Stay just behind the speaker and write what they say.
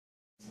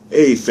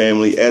Hey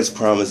family, as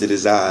promised, it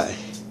is I,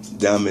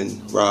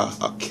 Diamond Ra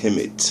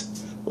Alkhemet,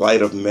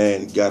 light of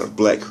man, God of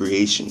black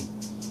creation.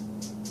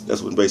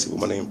 That's what basically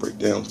what my name breaks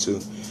down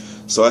to.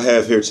 So I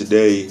have here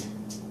today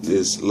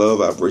this love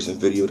vibration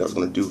video that I was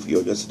going to do for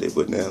you yesterday,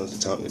 but now is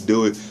the time to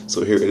do it.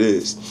 So here it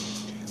is.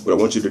 What I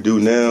want you to do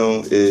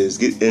now is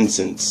get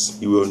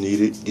incense. You will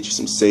need it. Get you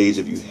some sage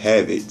if you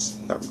have it.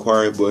 Not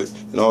required,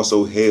 and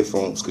also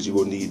headphones, because you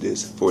will need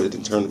this for the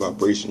internal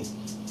vibration.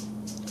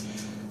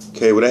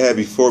 Okay, what I have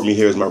before me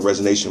here is my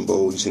resonation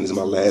bowl. You've seen this in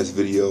my last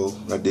video.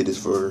 I did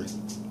this for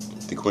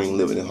the Queen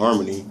Living in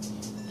Harmony.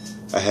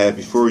 I have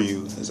before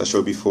you, as I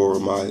showed before,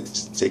 my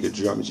sacred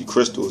geometry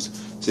crystals.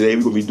 Today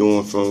we're going to be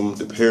doing from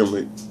the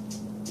pyramid,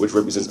 which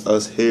represents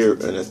us here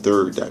in a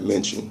third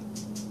dimension.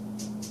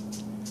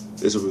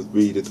 This will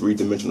be the three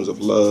dimensionals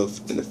of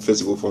love in the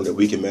physical form that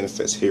we can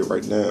manifest here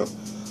right now.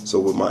 So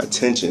with my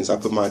intentions, I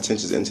put my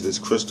intentions into this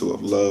crystal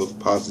of love,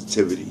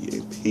 positivity,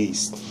 and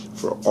peace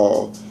for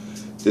all.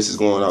 This is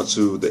going out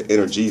to the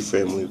Energy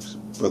family,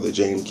 Brother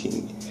James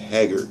King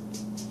Haggard,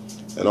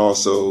 and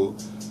also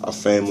our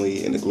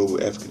family in the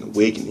Global African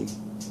Awakening.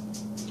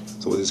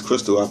 So with this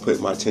crystal, I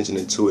put my attention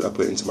into it. I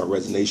put it into my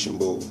resonation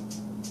bowl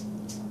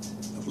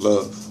of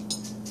love.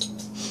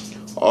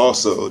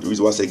 Also, the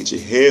reason why I say get your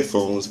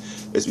headphones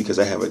is because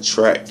I have a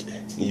track.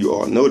 And you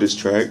all know this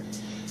track.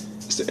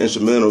 It's the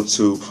instrumental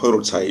to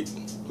Prototype,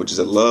 which is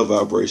a love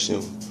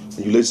vibration.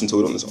 When you listen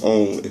to it on its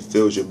own, it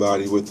fills your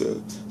body with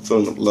the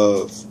feeling of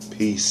love,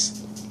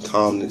 peace,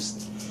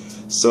 calmness.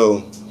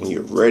 So when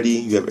you're ready,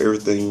 you have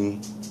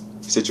everything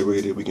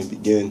situated, we can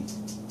begin.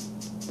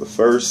 But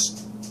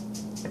first,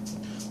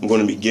 I'm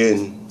going to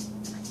begin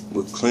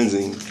with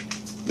cleansing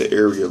the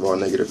area of our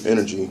negative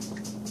energy.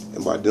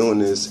 And by doing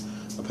this,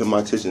 I put my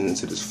attention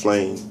into this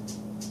flame.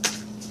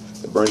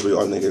 It burns away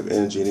all negative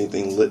energy, and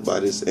anything lit by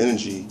this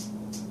energy,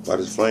 by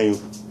this flame,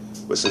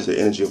 represents the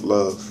energy of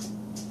love.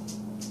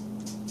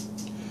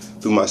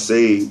 Through my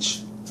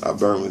sage, I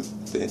burn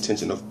with the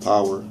intention of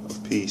power,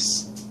 of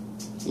peace,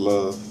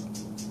 love.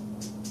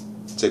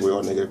 Take away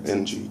all negative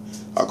energy.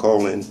 I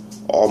call in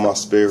all my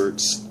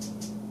spirits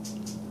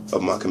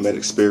of my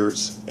Kemetic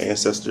spirits,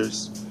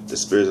 ancestors, the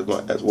spirits of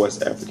my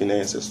West African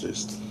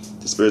ancestors,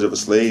 the spirits of a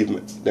slave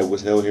that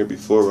was held here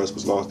before us,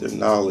 was lost their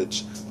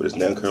knowledge, but is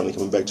now currently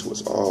coming back to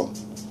us all.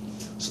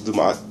 So through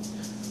my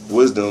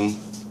wisdom,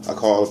 I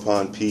call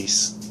upon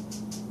peace,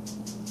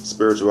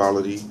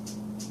 spirituality,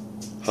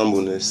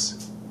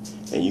 humbleness,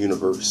 and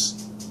universe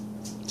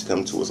to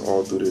come to us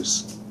all through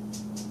this.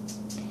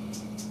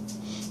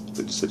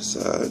 Put this to the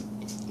side.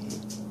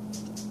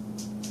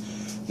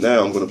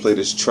 Now I'm going to play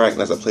this track,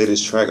 and as I play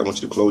this track, I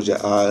want you to close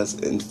your eyes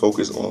and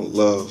focus on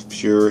love,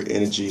 pure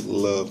energy,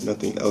 love,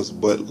 nothing else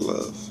but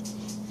love.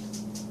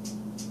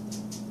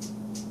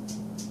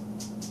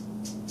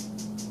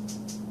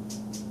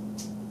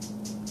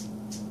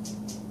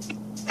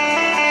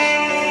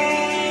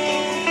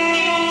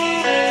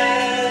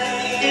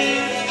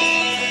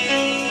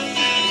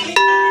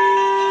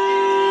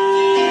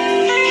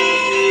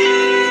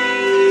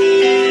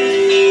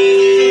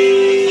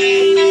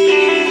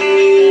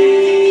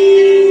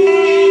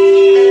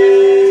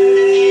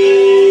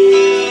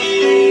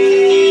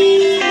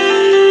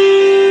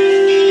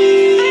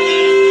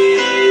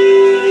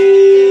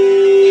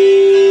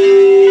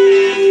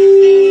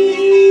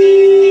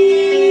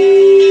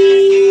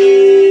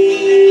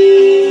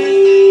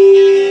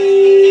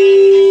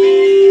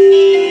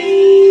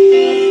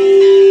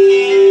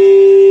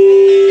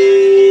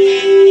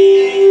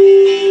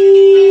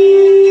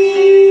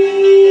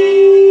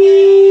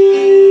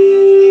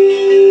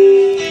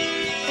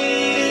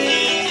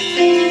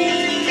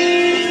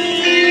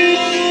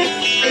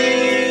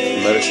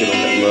 Meditate on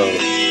that love.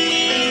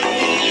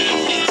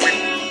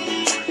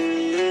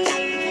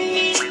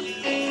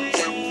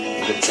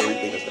 And get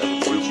everything that's ever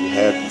made you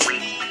happy.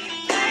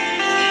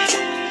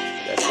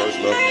 That first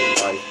love of your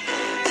life.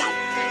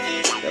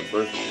 That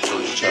birth of your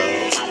first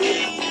child.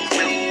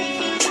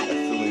 That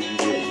feeling you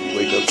get when you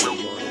wake up in the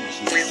morning and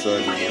see the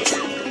sun and you're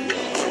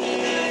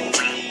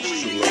it's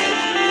true love.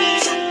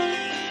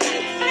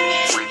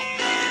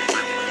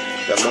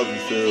 That love you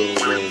feel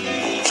when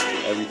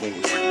everything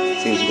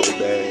seems to go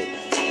bad.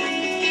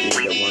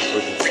 That one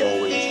person is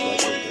always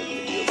like everything's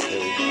gonna be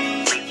okay.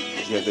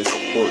 But you have this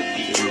support,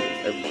 you can do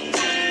everything.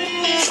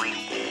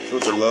 Feel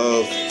the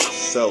love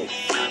self.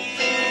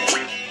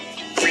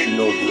 If you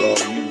know through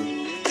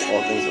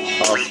all things are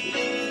possible.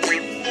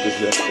 Because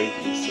you have faith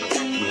in yourself,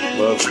 you have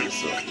love in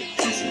yourself, you have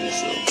peace in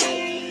yourself.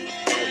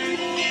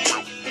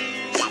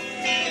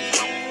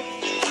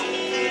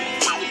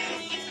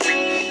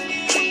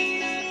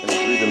 And the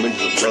three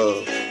dimensions of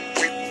love.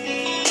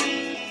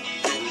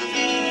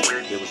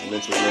 There was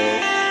mental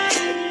love,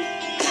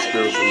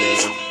 spiritual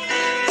love,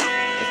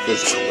 and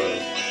physical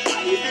love.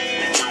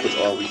 It's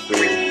all we feel.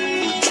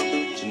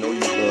 To know you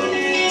love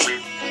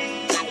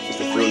is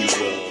to feel you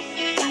love.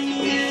 And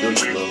when you feel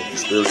you love, you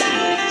spiritual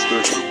love.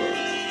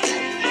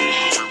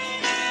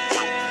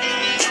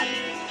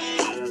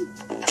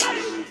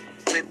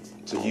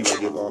 To you, I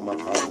give all my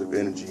positive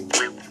energy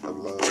of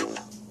love,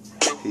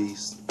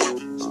 peace,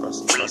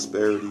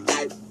 prosperity,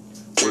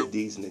 good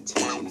deeds and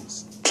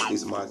intentions.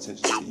 These are my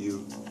intentions to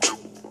you.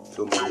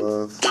 Feel my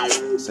love,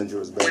 send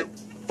yours back.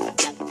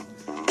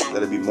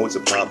 Let it be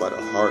multiplied by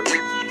the heart,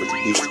 which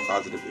beats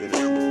positive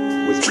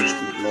energy, which beats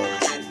through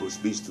love,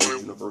 which beats through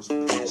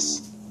universal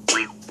peace.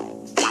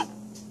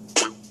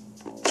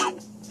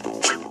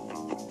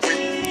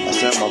 I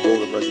sent my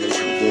goal of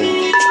resonation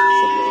again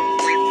for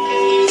love.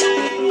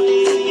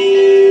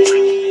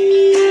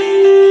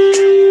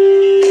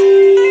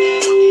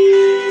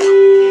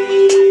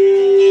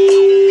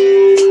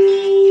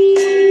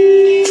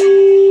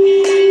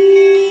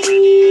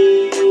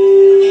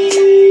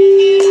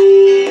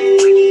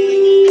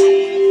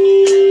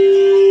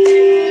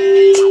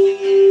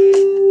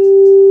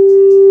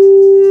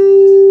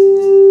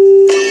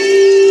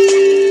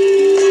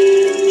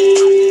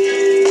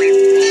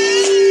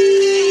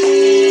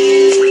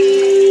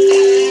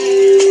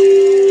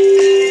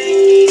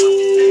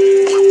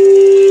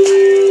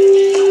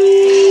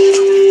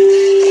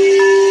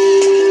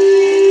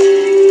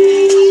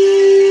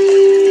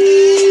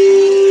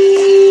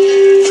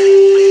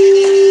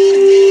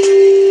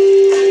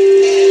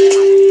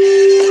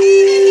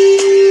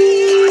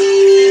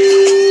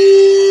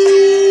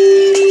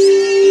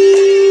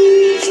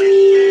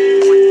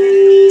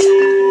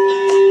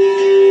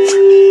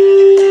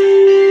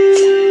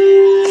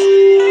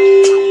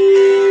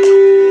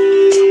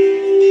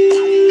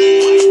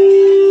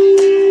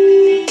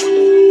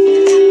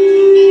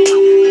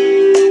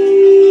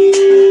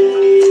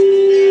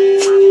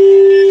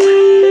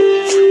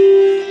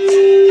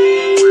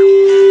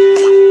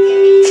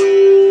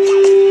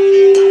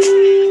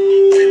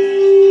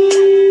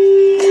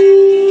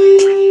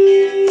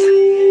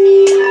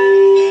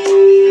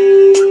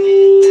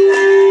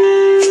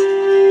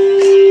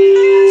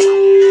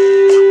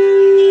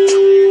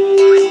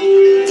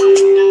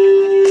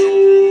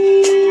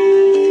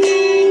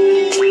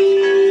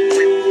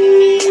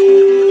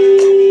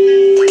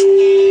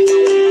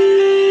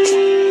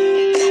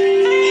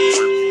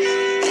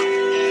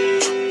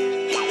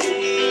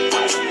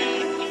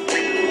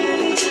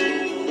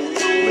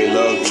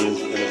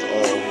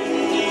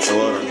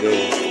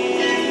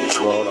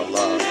 Throughout our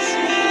lives.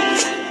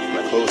 And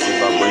I close this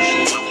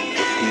vibration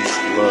with peace,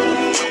 love,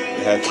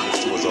 and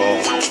happiness to us all,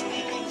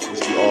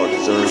 which we all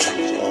deserve,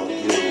 which all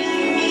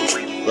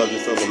give. Love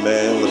your fellow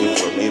man, love your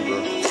fellow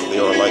neighbor, for they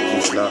are like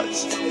you not.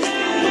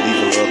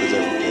 Believe in love is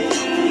everything.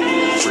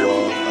 To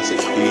all, I say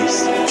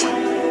peace,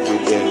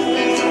 good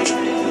day,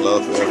 and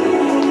love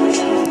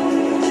forever.